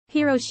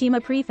Hiroshima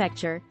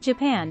Prefecture,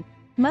 Japan.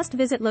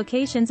 Must-visit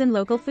locations and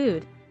local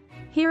food.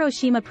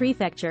 Hiroshima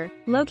Prefecture,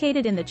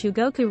 located in the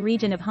Chugoku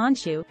region of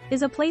Honshu,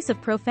 is a place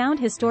of profound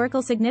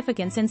historical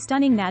significance and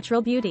stunning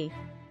natural beauty.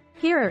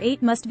 Here are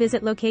 8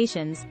 must-visit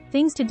locations,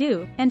 things to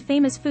do, and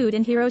famous food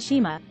in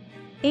Hiroshima.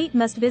 8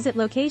 must-visit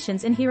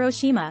locations in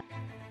Hiroshima.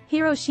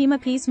 Hiroshima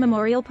Peace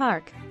Memorial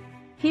Park.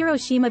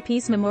 Hiroshima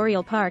Peace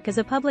Memorial Park is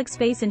a public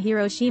space in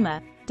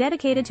Hiroshima,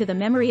 dedicated to the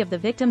memory of the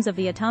victims of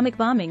the atomic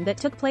bombing that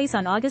took place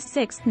on August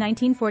 6,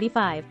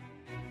 1945.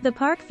 The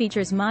park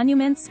features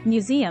monuments,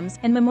 museums,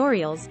 and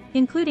memorials,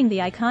 including the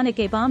iconic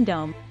A-bomb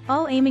dome,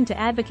 all aiming to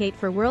advocate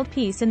for world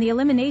peace and the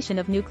elimination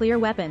of nuclear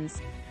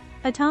weapons.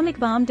 Atomic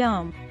Bomb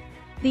Dome.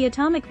 The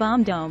Atomic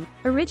Bomb Dome,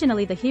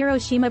 originally the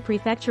Hiroshima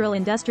Prefectural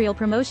Industrial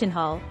Promotion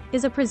Hall,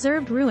 is a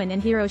preserved ruin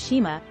in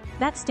Hiroshima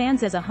that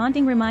stands as a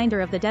haunting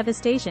reminder of the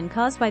devastation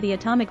caused by the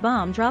atomic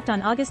bomb dropped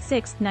on August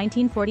 6,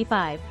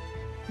 1945.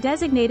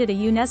 Designated a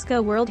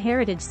UNESCO World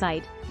Heritage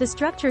Site, the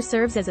structure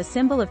serves as a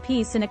symbol of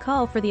peace and a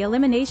call for the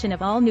elimination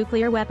of all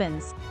nuclear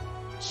weapons.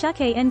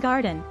 Shukkei-en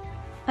Garden.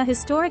 A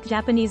historic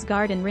Japanese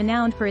garden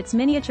renowned for its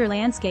miniature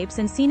landscapes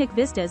and scenic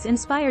vistas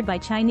inspired by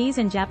Chinese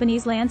and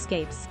Japanese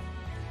landscapes.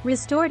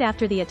 Restored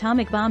after the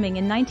atomic bombing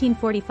in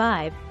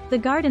 1945, the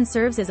garden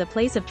serves as a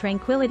place of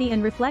tranquility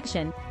and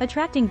reflection,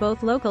 attracting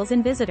both locals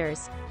and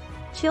visitors.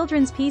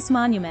 Children's Peace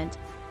Monument.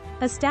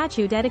 A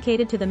statue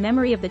dedicated to the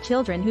memory of the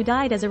children who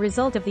died as a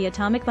result of the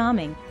atomic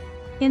bombing.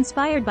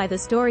 Inspired by the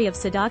story of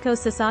Sadako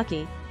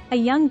Sasaki, a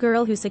young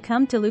girl who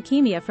succumbed to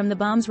leukemia from the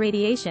bomb's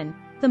radiation,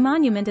 the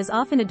monument is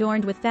often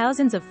adorned with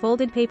thousands of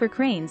folded paper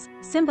cranes,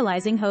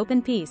 symbolizing hope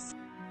and peace.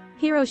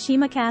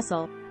 Hiroshima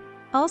Castle,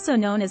 also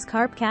known as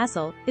Carp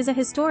Castle, is a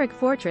historic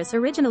fortress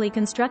originally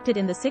constructed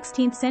in the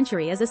 16th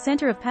century as a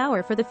center of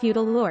power for the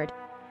feudal lord.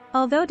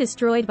 Although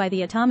destroyed by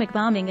the atomic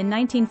bombing in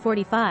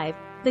 1945,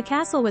 the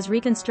castle was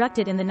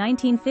reconstructed in the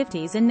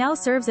 1950s and now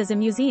serves as a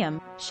museum,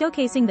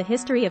 showcasing the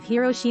history of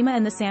Hiroshima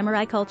and the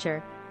samurai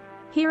culture.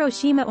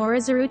 Hiroshima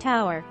Orizuru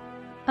Tower.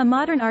 A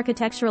modern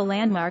architectural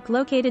landmark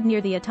located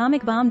near the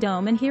atomic bomb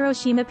dome and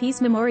Hiroshima Peace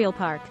Memorial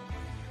Park.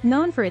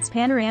 Known for its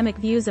panoramic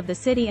views of the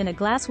city and a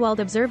glass-walled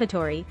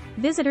observatory,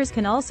 visitors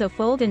can also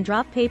fold and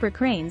drop paper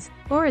cranes,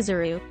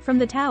 Orizuru, from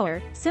the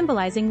tower,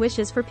 symbolizing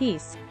wishes for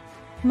peace.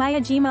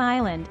 Miyajima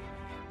Island,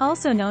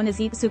 also known as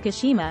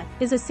Itsukashima,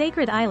 is a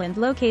sacred island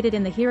located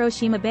in the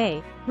Hiroshima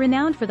Bay,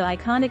 renowned for the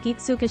iconic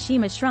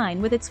Itsukashima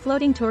Shrine with its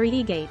floating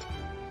torii gate.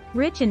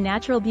 Rich in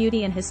natural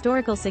beauty and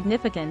historical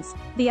significance,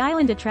 the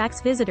island attracts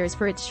visitors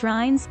for its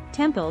shrines,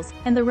 temples,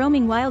 and the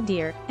roaming wild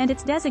deer, and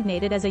it's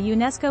designated as a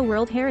UNESCO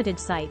World Heritage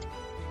Site.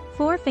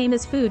 4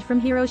 famous food from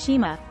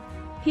Hiroshima.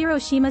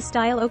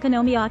 Hiroshima-style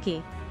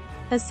Okonomiyaki.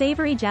 A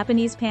savory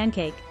Japanese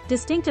pancake,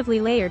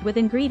 distinctively layered with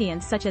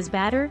ingredients such as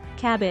batter,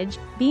 cabbage,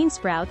 bean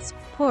sprouts,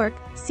 pork,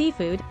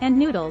 seafood, and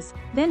noodles,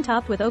 then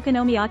topped with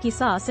okonomiyaki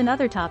sauce and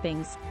other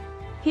toppings.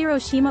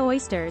 Hiroshima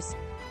Oysters.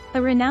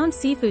 A renowned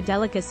seafood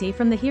delicacy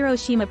from the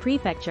Hiroshima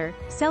Prefecture,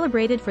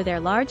 celebrated for their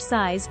large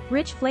size,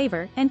 rich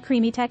flavor, and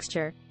creamy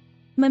texture.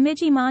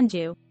 Momiji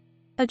Manju.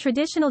 A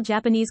traditional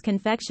Japanese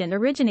confection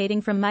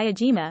originating from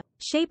Miyajima,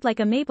 shaped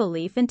like a maple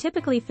leaf and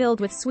typically filled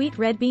with sweet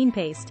red bean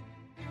paste.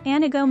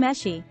 Anago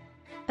Meshi.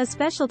 A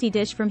specialty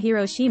dish from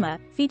Hiroshima,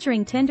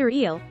 featuring tender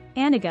eel,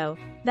 anago,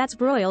 that's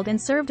broiled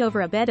and served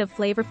over a bed of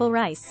flavorful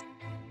rice.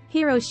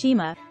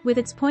 Hiroshima, with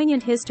its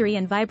poignant history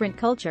and vibrant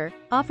culture,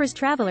 offers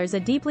travelers a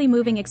deeply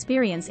moving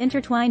experience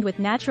intertwined with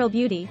natural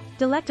beauty,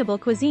 delectable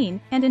cuisine,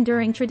 and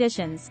enduring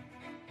traditions.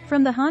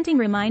 From the haunting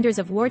reminders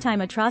of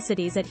wartime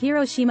atrocities at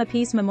Hiroshima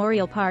Peace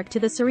Memorial Park to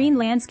the serene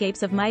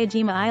landscapes of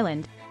Miyajima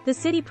Island, the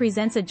city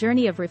presents a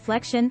journey of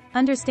reflection,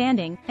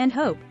 understanding, and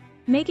hope,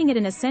 making it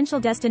an essential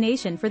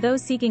destination for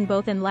those seeking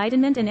both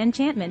enlightenment and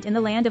enchantment in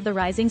the land of the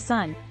rising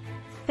sun.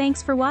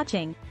 Thanks for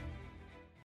watching.